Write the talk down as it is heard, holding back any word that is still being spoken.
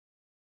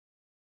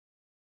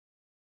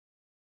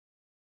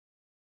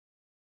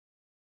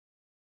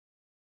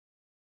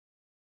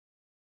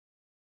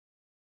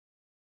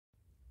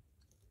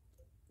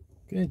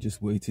Okay,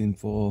 just waiting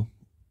for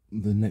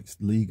the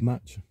next league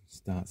match.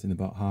 Starts in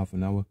about half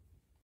an hour.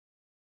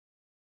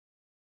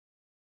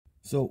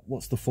 So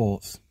what's the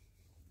thoughts?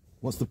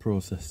 What's the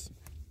process?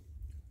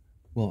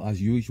 Well,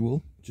 as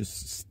usual,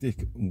 just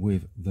stick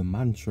with the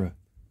mantra.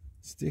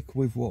 Stick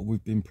with what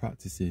we've been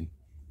practicing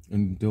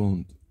and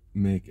don't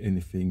make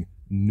anything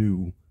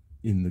new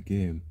in the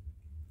game.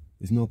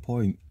 There's no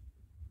point.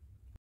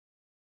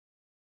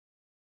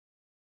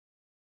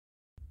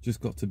 Just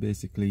got to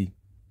basically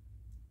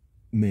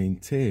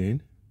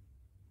maintain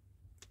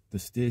the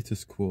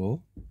status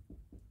quo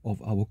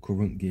of our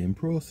current game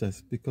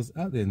process, because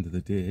at the end of the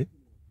day,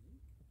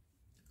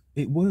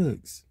 it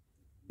works.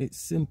 It's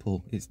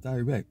simple, it's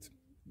direct,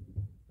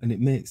 and it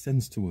makes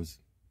sense to us.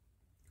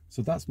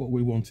 So that's what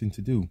we're wanting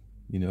to do,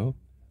 you know.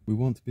 We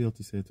want to be able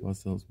to say to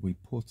ourselves, we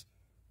put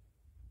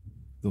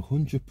the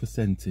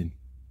 100% in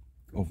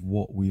of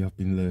what we have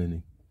been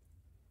learning.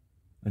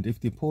 And if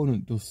the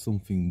opponent does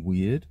something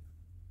weird,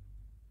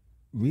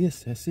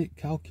 reassess it,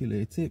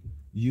 calculate it,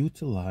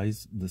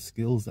 utilize the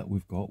skills that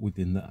we've got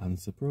within the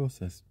answer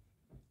process,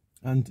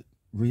 and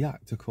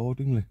react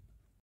accordingly.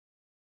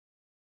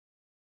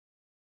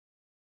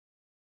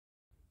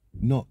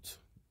 Not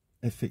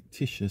a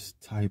fictitious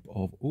type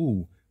of,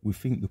 oh, we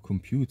think the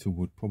computer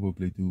would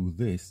probably do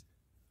this,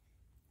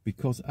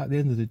 because at the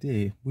end of the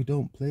day, we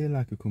don't play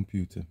like a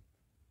computer.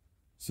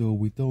 So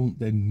we don't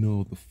then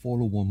know the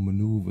follow-on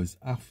maneuvers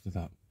after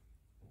that.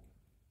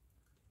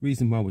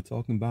 Reason why we're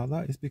talking about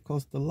that is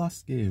because the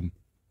last game,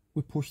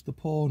 we pushed the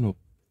pawn up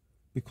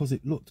because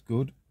it looked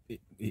good,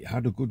 it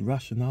had a good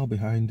rationale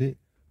behind it,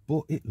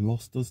 but it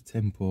lost us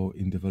tempo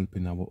in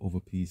developing our other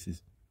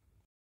pieces.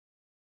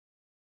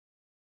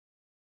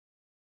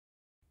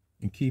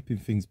 And keeping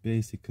things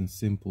basic and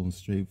simple and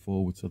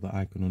straightforward so that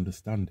I can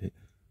understand it,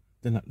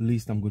 then at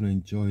least I'm going to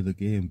enjoy the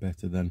game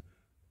better than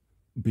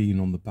being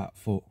on the back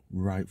foot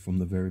right from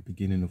the very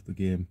beginning of the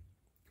game.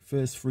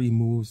 First 3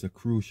 moves are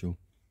crucial.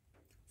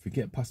 If we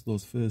get past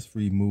those first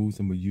 3 moves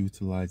and we're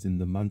utilising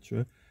the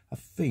mantra, I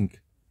think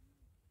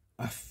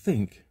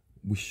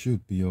we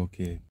should be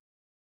okay.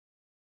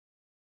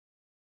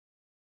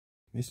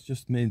 It's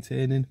just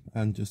maintaining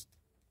and just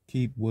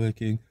keep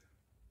working.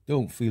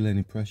 Don't feel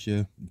any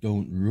pressure.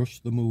 Don't rush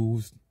the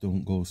moves.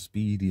 Don't go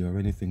speedy or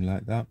anything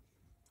like that.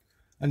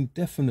 And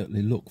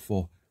definitely look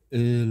for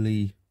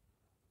early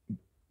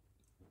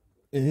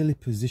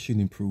position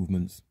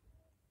improvements.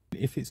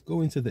 If it's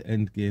going to the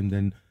end game,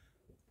 then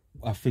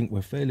I think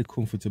we're fairly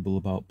comfortable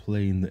about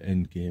playing the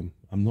end game.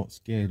 I'm not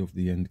scared of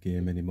the end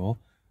game anymore.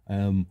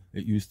 It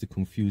used to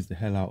confuse the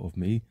hell out of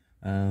me,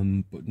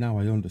 but now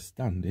I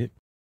understand it.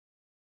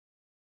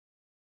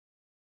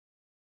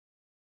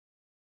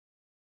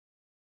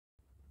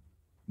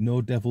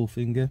 No devil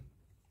finger.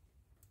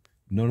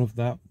 None of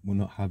that. We're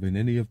not having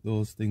any of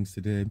those things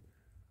today.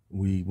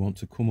 We want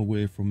to come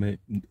away from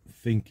it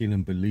thinking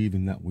and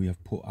believing that we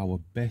have put our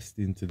best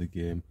into the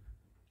game.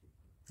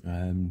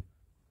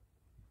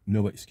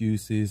 No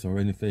excuses or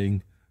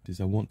anything.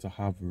 I want to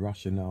have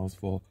rationales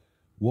for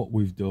what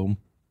we've done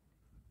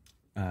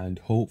and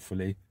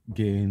hopefully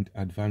gained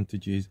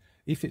advantages.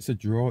 If it's a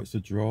draw, it's a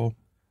draw.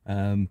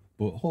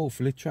 But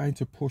hopefully trying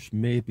to push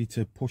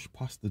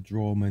past the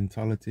draw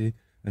mentality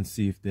and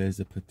see if there's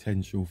a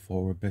potential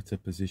for a better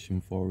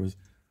position for us.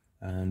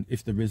 And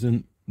if there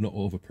isn't, not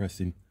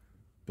overpressing.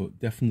 But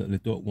definitely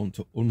don't want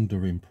to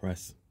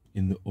under-impress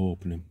in the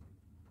opening.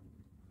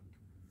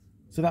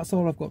 So that's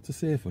all I've got to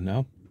say for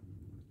now.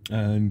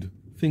 And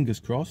fingers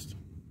crossed,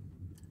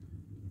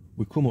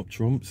 we come up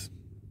trumps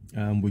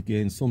and we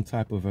gain some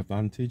type of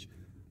advantage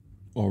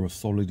or a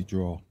solid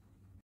draw.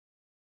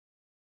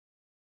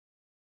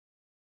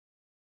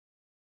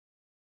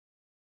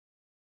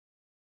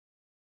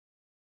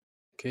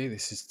 Okay,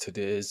 this is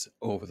today's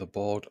over the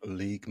board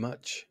league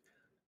match,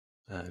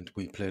 and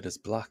we played as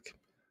black.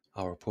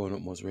 Our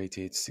opponent was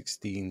rated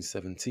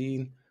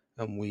 16-17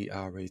 and we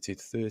are rated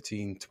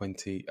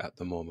 13-20 at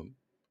the moment.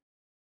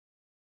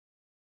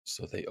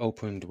 So they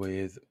opened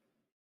with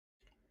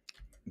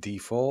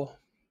d4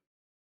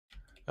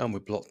 and we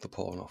blocked the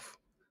pawn off.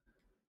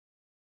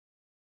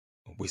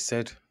 We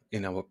said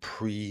in our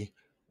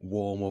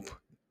pre-warm-up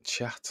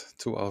chat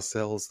to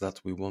ourselves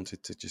that we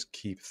wanted to just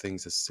keep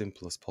things as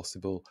simple as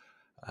possible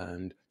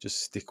and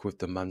just stick with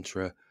the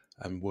mantra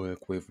and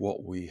work with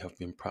what we have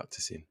been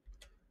practicing.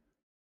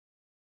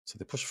 So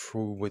they pushed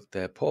through with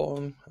their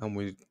pawn and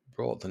we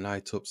brought the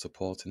knight up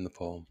supporting the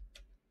pawn.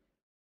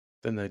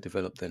 Then they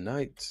developed their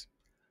knight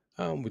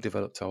and we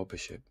developed our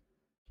bishop.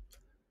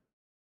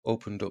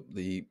 Opened up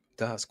the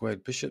dark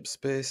squared bishop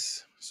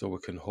space so we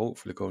can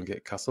hopefully go and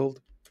get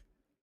castled.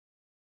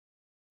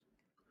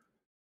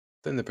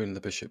 Then they bring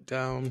the bishop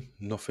down,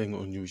 nothing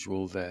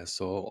unusual there,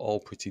 so all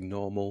pretty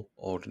normal,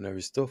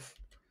 ordinary stuff.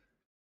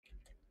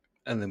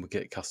 And then we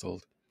get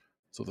castled.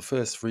 So the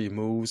first 3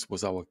 moves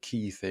was our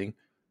key thing,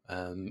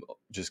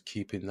 just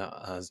keeping that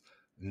as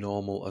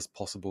normal as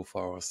possible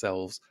for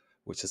ourselves,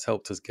 which has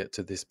helped us get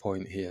to this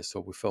point here. So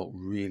we felt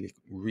really,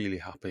 really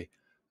happy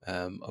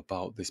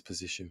about this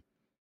position.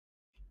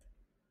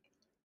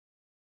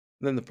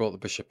 Then they brought the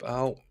bishop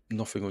out,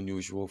 nothing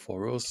unusual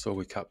for us, so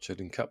we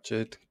captured and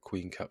captured,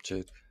 queen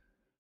captured,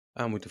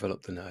 and we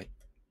developed the knight.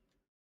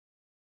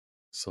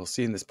 So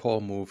seeing this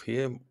pawn move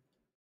here,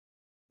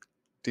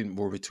 didn't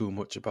worry too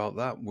much about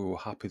that. We were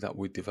happy that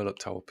we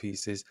developed our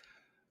pieces.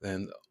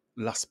 Then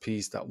last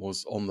piece that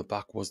was on the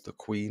back was the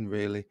queen,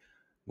 really.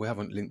 We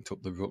haven't linked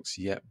up the rooks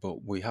yet,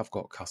 but we have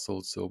got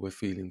castled, so we're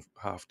feeling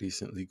half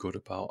decently good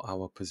about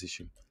our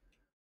position.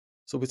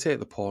 So we take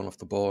the pawn off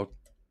the board,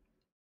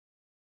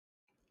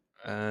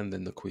 and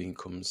then the queen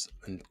comes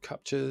and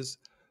captures.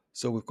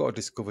 So we've got a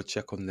discover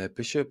check on their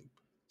bishop.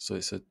 So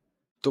it's a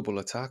double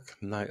attack,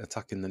 knight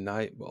attacking the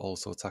knight, but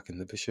also attacking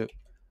the bishop.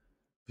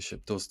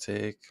 Bishop does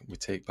take, we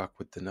take back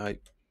with the knight,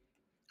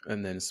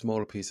 and then a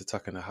smaller piece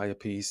attacking a higher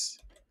piece.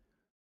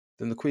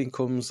 Then the queen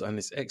comes and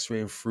it's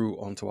x-raying through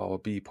onto our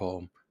b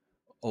pawn.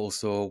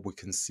 Also, we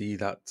can see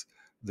that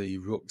the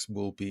rooks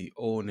will be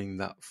owning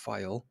that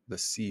file, the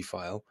c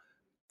file,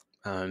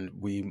 and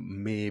we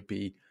may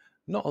be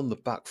not on the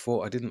back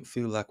foot. I didn't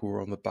feel like we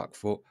were on the back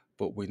foot,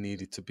 but we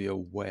needed to be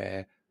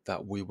aware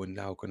that we were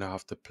now going to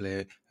have to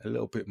play a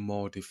little bit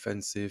more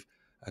defensive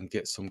and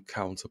get some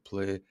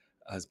counterplay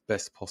as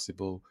best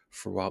possible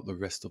throughout the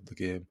rest of the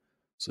game.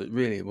 So it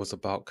really was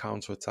about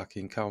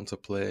counter-attacking,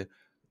 counterplay,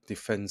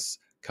 defense,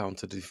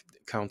 counter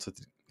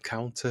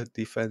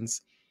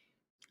defense,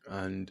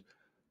 and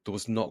there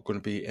was not going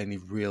to be any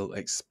real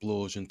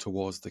explosion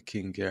towards the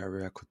king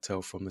area, I could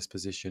tell from this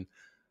position.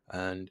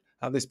 And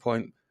at this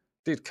point,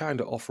 did kind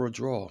of offer a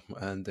draw,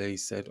 and they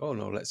said, oh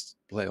no, let's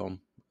play on.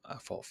 I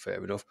thought,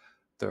 fair enough.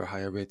 They're a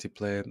higher rated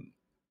player.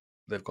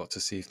 They've got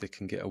to see if they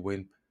can get a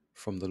win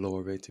from the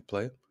lower rated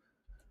player.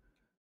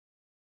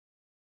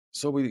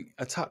 So we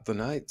attacked the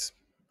knight,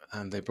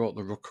 and they brought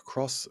the rook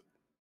across,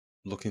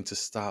 looking to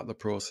start the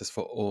process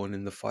for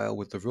owning the file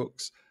with the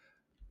rooks.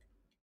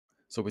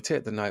 So we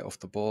take the knight off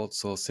the board,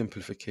 so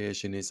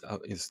simplification is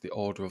the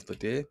order of the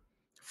day,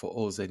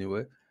 for us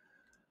anyway.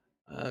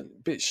 A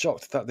bit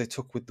shocked that they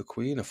took with the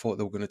queen. I thought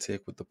they were going to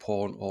take with the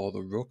pawn or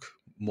the rook,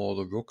 more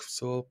the rook,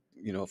 so,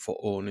 for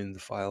owning the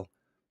file.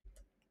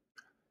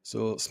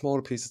 So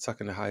smaller piece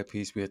attacking the higher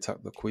piece, we attack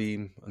the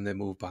queen, and then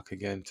move back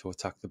again to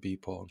attack the b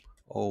pawn,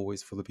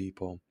 always for the b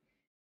pawn.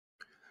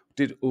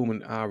 Did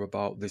and ah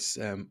about this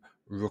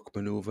rook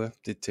maneuver.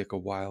 Did take a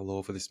while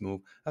over this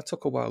move. I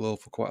took a while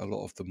over quite a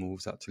lot of the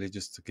moves, actually,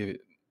 just to give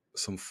it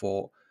some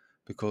thought,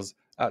 because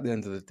at the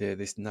end of the day,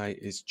 this knight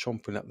is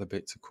chomping at the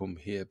bit to come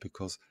here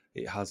because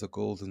it has a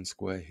golden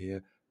square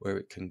here where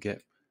it can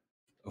get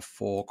a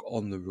fork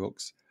on the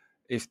rooks.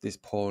 If this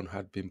pawn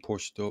had been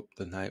pushed up,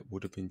 the knight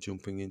would have been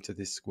jumping into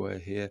this square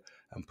here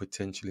and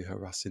potentially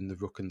harassing the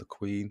rook and the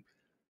queen.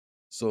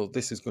 So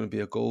this is going to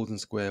be a golden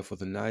square for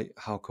the knight.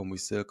 How can we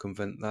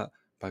circumvent that?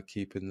 By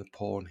keeping the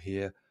pawn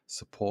here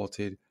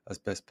supported as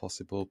best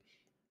possible,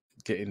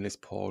 getting this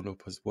pawn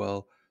up as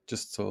well,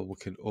 just so we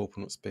can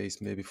open up space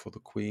maybe for the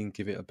queen,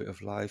 give it a bit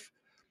of life.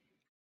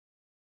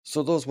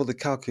 So those were the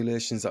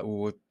calculations that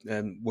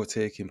were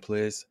taking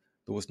place.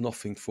 There was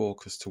nothing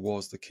focused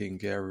towards the king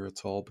area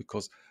at all,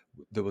 because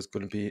there was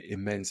going to be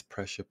immense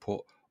pressure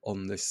put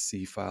on this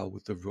c file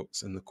with the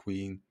rooks and the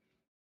queen.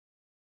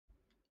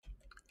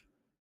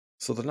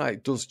 So the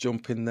knight does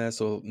jump in there,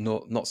 so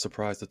not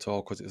surprised at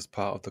all, because it was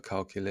part of the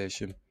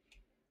calculation.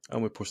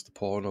 And we push the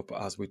pawn up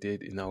as we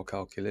did in our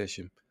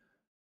calculation.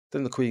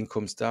 Then the queen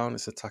comes down,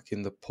 it's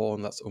attacking the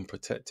pawn that's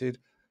unprotected.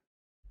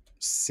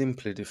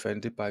 Simply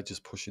defended by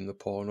just pushing the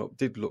pawn up.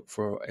 Did look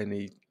for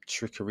any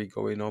trickery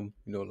going on,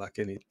 like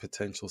any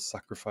potential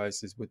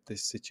sacrifices with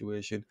this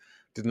situation.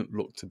 Didn't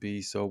look to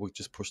be, so we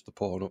just pushed the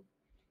pawn up.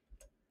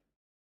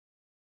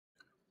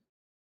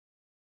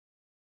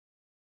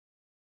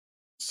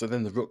 So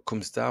then the rook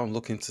comes down,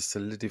 looking to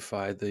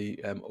solidify the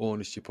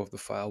ownership of the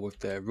file with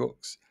their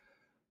rooks.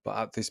 But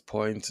at this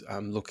point,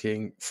 I'm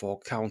looking for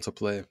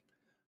counterplay,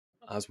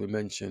 as we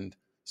mentioned.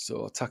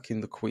 So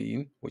attacking the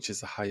queen, which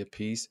is a higher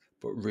piece,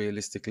 but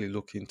realistically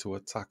looking to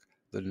attack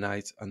the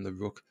knight and the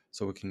rook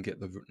so we can get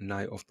the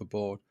knight off the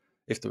board.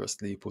 If they're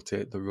asleep, we'll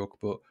take the rook,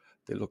 but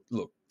they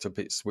looked a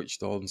bit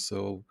switched on.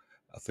 So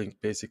I think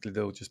basically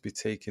they'll just be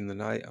taking the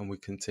knight, and we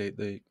can take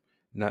the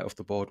knight off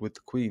the board with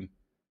the queen.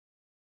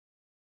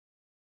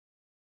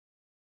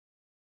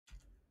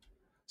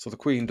 So the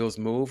queen does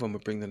move, and we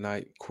bring the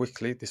knight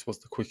quickly. This was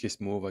the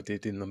quickest move I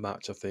did in the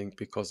match, I think,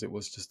 because it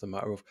was just a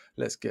matter of,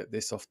 let's get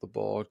this off the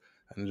board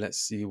and let's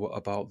see what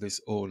about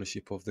this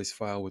ownership of this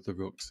file with the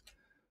rooks.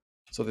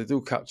 So they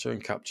do capture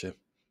and capture.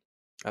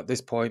 At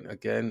this point,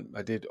 again,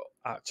 I did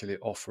actually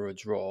offer a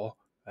draw,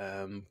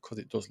 because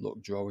it does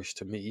look drawish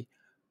to me,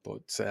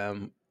 but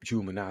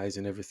human eyes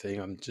and everything,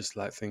 I'm just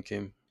like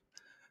thinking,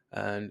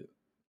 and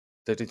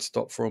they did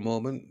stop for a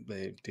moment.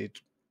 They did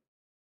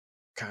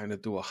kind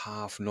of do a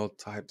half nod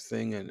type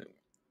thing,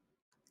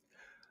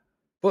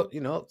 but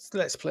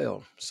let's play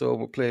on. So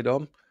we played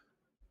on.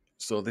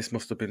 So this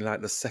must have been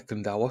like the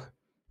second hour.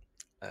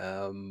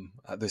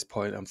 At this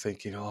point, I'm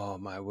thinking, oh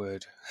my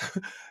word,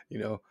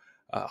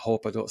 I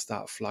hope I don't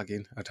start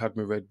flagging. I'd had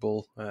my Red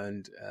Bull,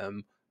 and I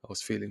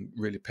was feeling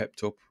really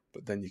pepped up.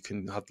 But then you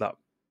can have that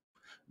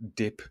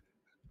dip.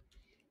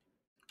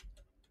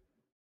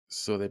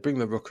 So they bring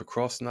the rook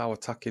across, now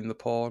attacking the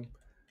pawn,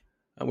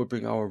 and we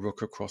bring our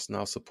rook across,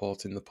 now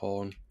supporting the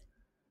pawn,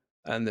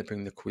 and they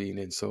bring the queen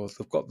in. So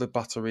they've got the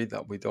battery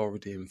that we'd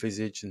already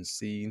envisaged and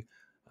seen,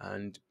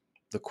 and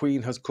the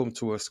queen has come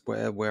to a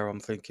square where I'm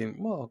thinking,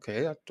 well,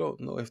 okay, I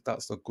don't know if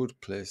that's a good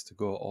place to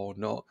go or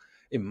not.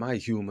 In my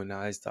human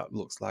eyes, that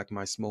looks like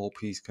my small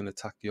piece can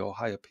attack your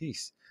higher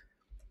piece.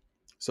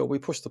 So we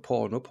push the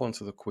pawn up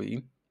onto the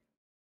queen,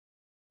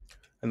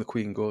 and the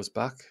queen goes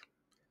back,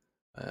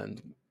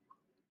 and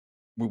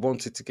we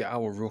wanted to get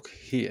our rook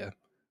here,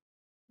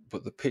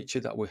 but the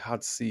picture that we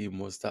had seen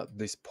was that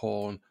this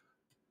pawn,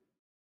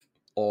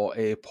 or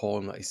a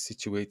pawn that is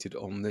situated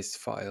on this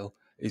file,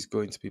 is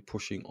going to be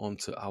pushing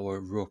onto our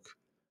rook.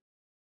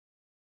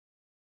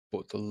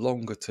 But the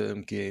longer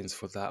term gains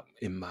for that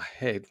in my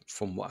head,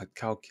 from what I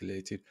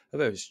calculated, a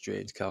very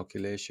strange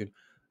calculation,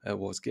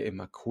 was getting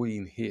my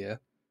queen here.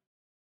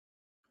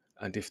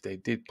 And if they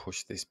did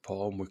push this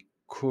pawn, we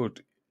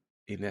could,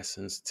 in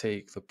essence,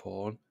 take the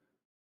pawn.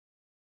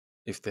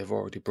 If they've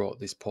already brought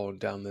this pawn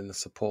down, then they're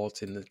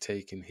supporting the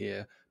taking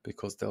here,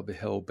 because they'll be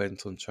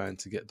hell-bent on trying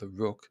to get the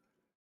rook.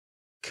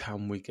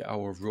 Can we get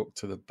our rook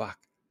to the back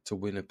to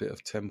win a bit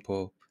of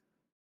tempo?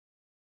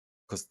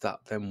 Because that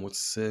then would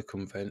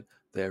circumvent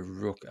their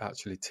rook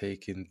actually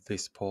taking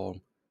this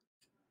pawn.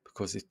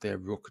 Because if their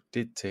rook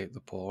did take the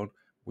pawn,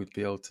 we'd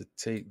be able to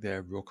take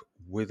their rook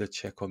with a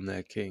check on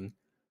their king.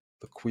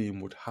 The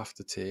queen would have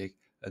to take,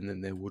 and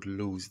then they would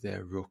lose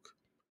their rook.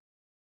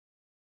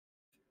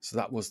 So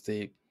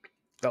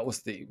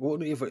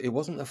it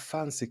wasn't a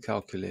fancy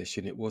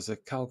calculation. It was a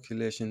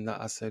calculation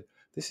that I said,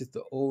 this is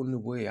the only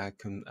way I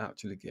can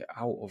actually get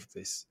out of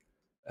this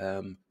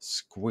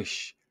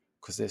squish,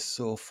 because they're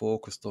so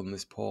focused on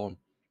this pawn.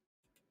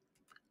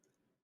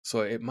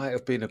 So it might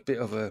have been a bit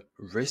of a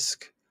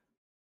risk,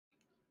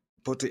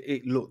 but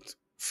it looked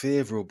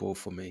favourable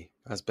for me,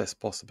 as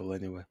best possible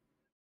anyway.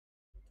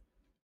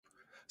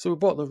 So we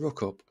brought the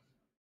rook up.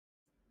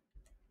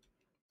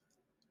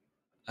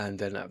 And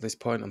then at this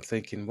point, I'm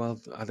thinking, well,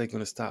 are they going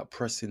to start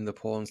pressing the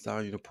pawns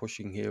down,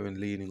 pushing here and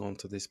leaning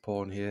onto this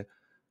pawn here?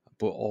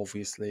 But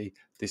obviously,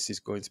 this is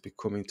going to be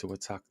coming to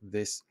attack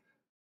this,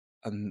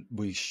 and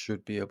we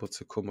should be able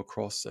to come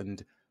across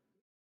and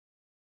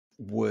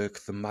work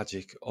the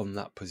magic on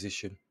that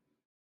position.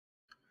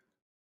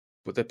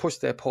 But they push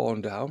their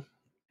pawn down,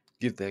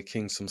 give their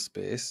king some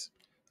space,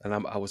 and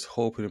I was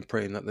hoping and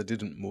praying that they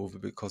didn't move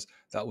it, because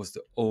that was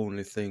the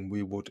only thing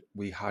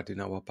we had in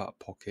our back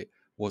pocket,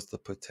 was the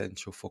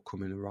potential for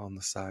coming around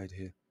the side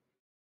here.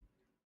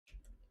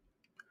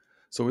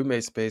 So we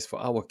made space for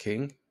our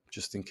king,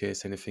 just in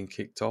case anything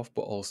kicked off,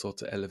 but also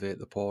to elevate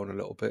the pawn a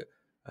little bit,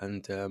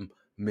 and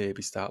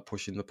maybe start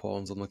pushing the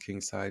pawns on the king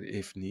side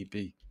if need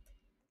be.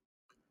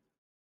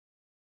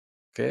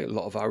 Okay, a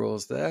lot of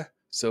arrows there.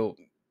 So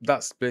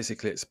that's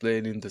basically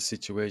explaining the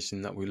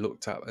situation that we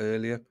looked at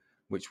earlier,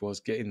 which was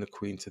getting the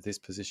queen to this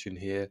position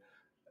here.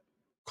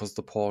 Because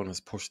the pawn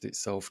has pushed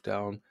itself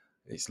down,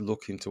 it's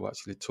looking to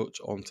actually touch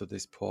onto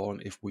this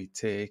pawn. If we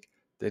take,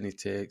 then he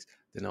takes,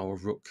 then our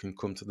rook can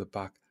come to the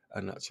back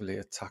and actually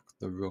attack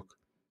the rook.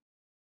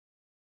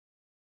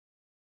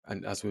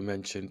 And as we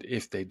mentioned,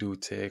 if they do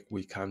take,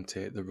 we can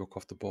take the rook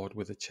off the board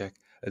with a check,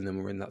 and then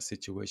we're in that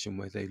situation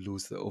where they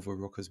lose the other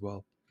rook as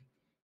well.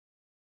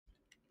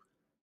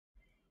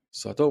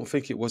 So I don't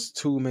think it was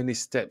too many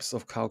steps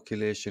of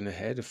calculation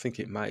ahead. I think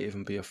it might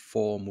even be a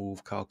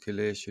 4-move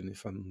calculation,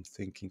 if I'm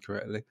thinking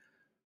correctly.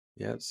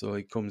 Yeah, so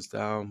it comes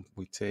down,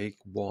 we take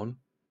 1,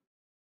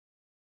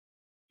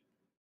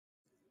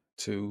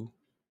 2,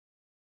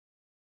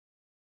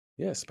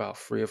 yeah, it's about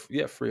 3 or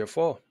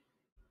 4.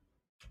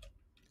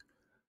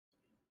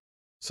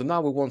 So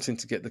now we're wanting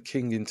to get the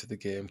king into the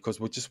game,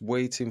 because we're just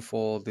waiting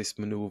for this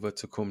maneuver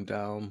to come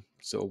down.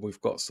 So we've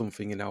got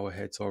something in our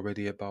heads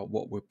already about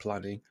what we're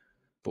planning,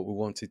 but we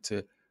wanted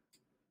to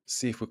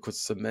see if we could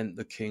cement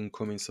the king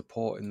coming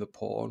supporting the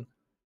pawn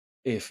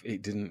if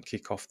it didn't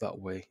kick off that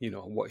way.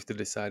 What if they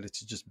decided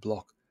to just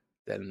block?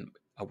 Then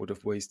I would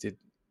have wasted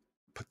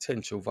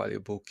potential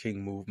valuable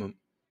king movement.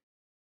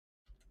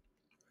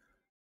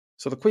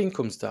 So the queen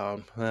comes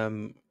down.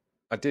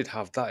 I did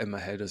have that in my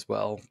head as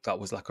well. That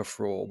was like a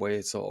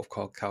throwaway sort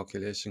of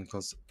calculation,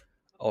 because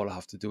all I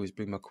have to do is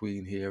bring my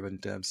queen here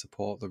and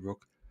support the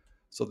rook.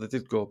 So they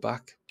did go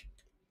back,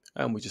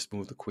 and we just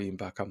moved the queen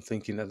back. I'm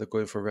thinking that they're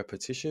going for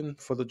repetition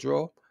for the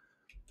draw.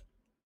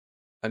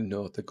 And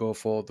no, they go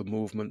for the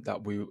movement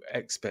that we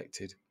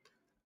expected.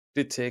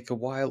 Did take a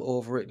while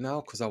over it now,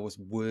 because I was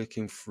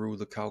working through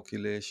the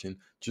calculation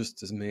just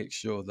to make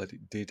sure that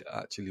it did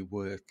actually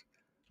work.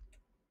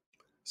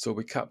 So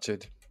we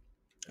captured,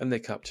 and they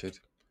captured.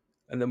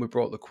 And then we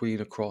brought the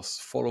queen across,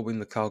 following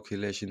the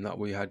calculation that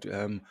we had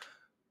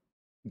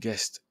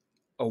guessed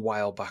a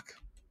while back.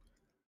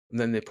 And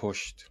then they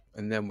pushed,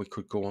 and then we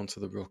could go on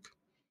to the rook.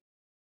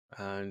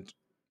 And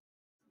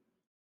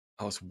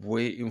I was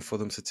waiting for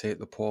them to take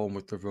the pawn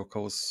with the rook. I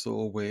was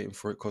so waiting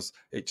for it, because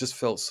it just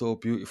felt so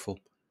beautiful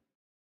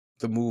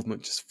the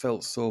movement just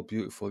felt so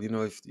beautiful. You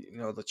know, if you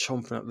know the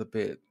chomping at the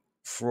bit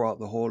throughout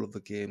the whole of the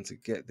game to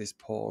get this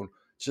pawn,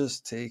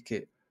 just take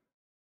it,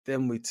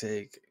 then we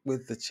take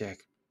with the check.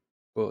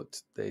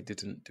 But they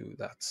didn't do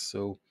that,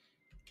 so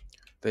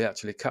they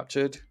actually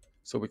captured.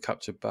 So we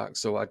captured back.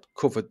 So I'd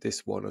covered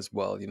this one as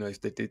well. You know,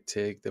 if they did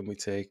take, then we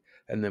take,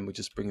 and then we're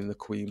just bringing the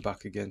queen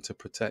back again to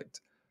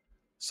protect.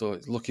 So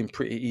it's looking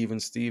pretty even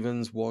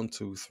Stevens. 1,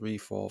 2, 3,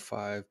 4,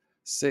 5,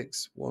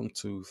 6. 1,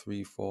 2,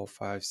 3, 4,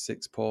 5,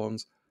 6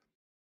 pawns.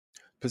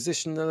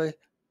 Positionally,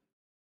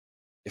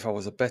 if I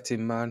was a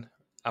betting man,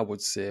 I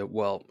would say,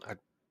 well, I'd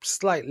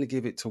slightly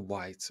give it to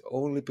white,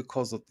 only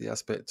because of the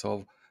aspect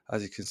of,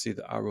 as you can see,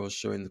 the arrows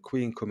showing the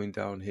queen coming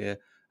down here,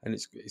 and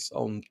it's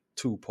on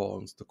 2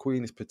 pawns. The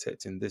queen is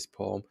protecting this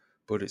pawn,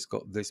 but it's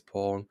got this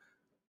pawn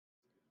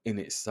in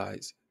its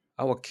sights.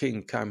 Our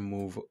king can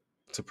move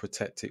to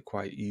protect it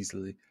quite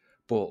easily,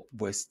 but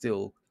we're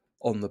still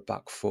on the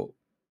back foot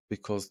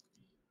because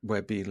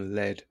we're being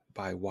led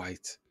by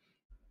white.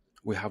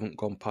 We haven't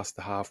gone past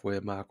the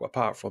halfway mark,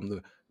 apart from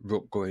the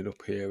rook going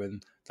up here,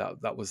 and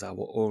that was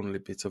our only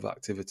bit of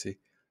activity.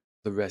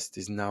 The rest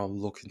is now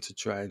looking to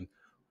try and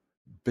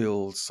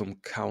build some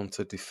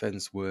counter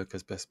defense work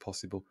as best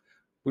possible.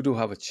 We do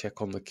have a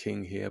check on the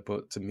king here,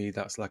 but to me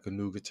that's like a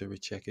nugatory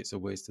check. It's a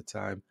waste of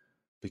time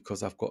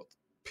because I've got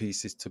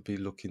pieces to be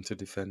looking to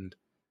defend.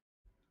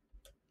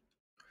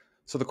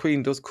 So the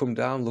queen does come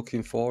down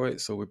looking for it,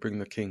 so we bring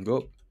the king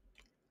up,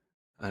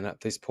 and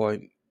at this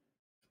point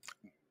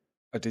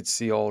I did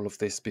see all of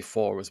this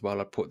before as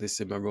well. I put this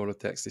in my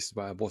Rolodex. This is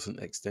why I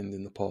wasn't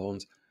extending the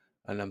pawns.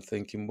 And I'm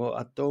thinking, well,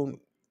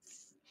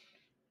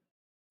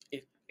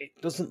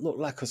 it doesn't look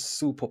like a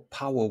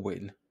superpower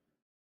win.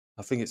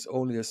 I think it's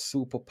only a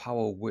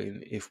superpower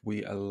win if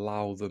we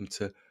allow them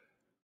to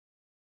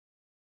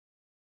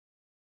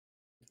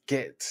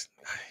get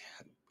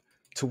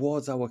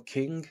towards our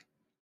king.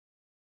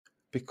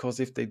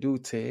 Because if they do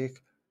take,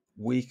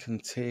 we can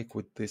take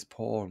with this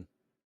pawn.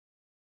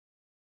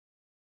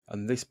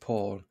 And this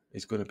pawn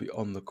is going to be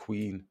on the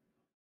queen.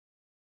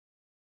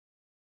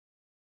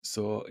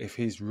 So if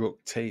his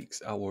rook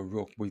takes our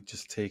rook, we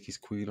just take his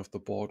queen off the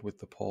board with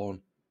the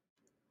pawn.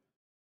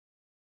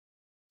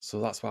 So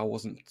that's why I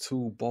wasn't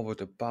too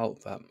bothered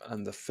about that.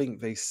 And I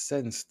think they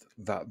sensed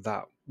that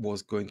that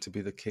was going to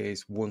be the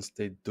case once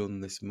they'd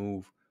done this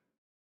move.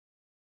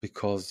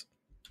 Because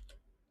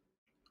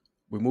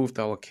we moved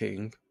our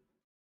king,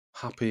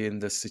 happy in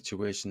the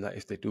situation that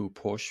if they do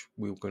push,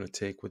 we were going to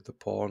take with the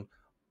pawn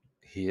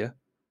here.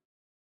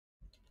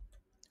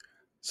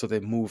 So they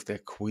moved their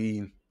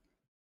queen.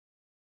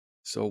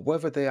 So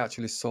whether they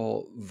actually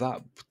saw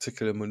that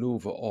particular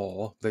maneuver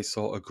or they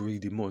saw a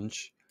greedy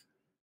munch,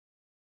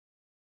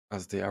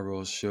 as the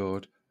arrows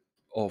showed,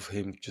 of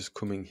him just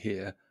coming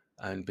here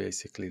and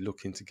basically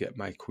looking to get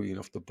my queen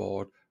off the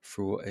board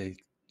through a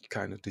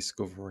kind of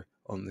discovery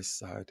on this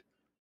side.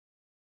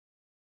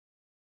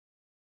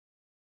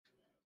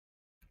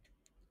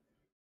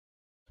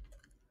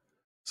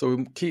 So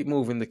we keep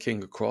moving the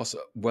king across,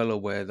 well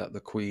aware that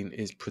the queen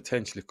is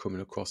potentially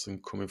coming across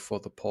and coming for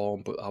the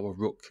pawn, but our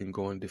rook can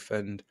go and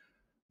defend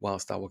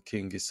whilst our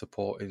king is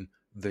supporting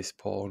this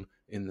pawn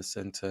in the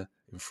centre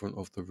in front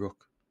of the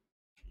rook.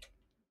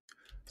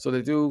 So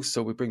they do,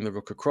 so we bring the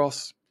rook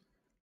across.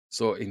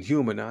 So in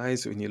human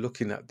eyes, when you're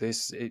looking at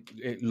this,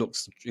 it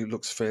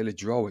looks fairly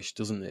drawish,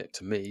 doesn't it,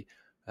 to me?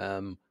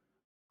 The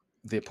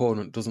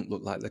opponent doesn't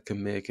look like they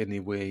can make any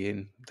way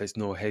in. There's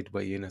no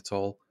headway in at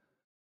all.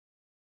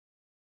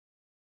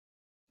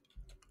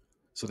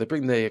 So they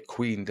bring their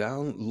queen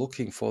down,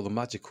 looking for the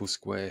magical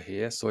square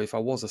here. So if I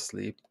was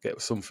asleep,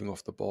 get something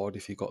off the board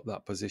if you got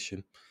that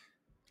position.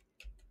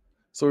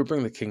 So we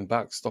bring the king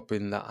back,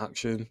 stopping that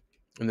action,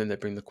 and then they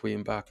bring the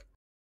queen back.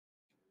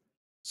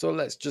 So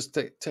let's just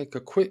take a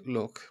quick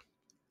look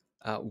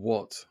at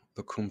what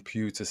the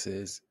computer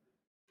says.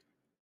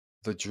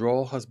 The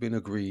draw has been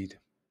agreed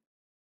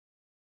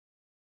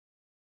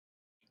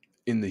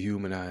in the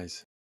human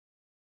eyes.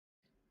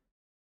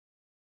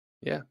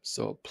 Yeah,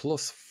 so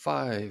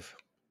 +5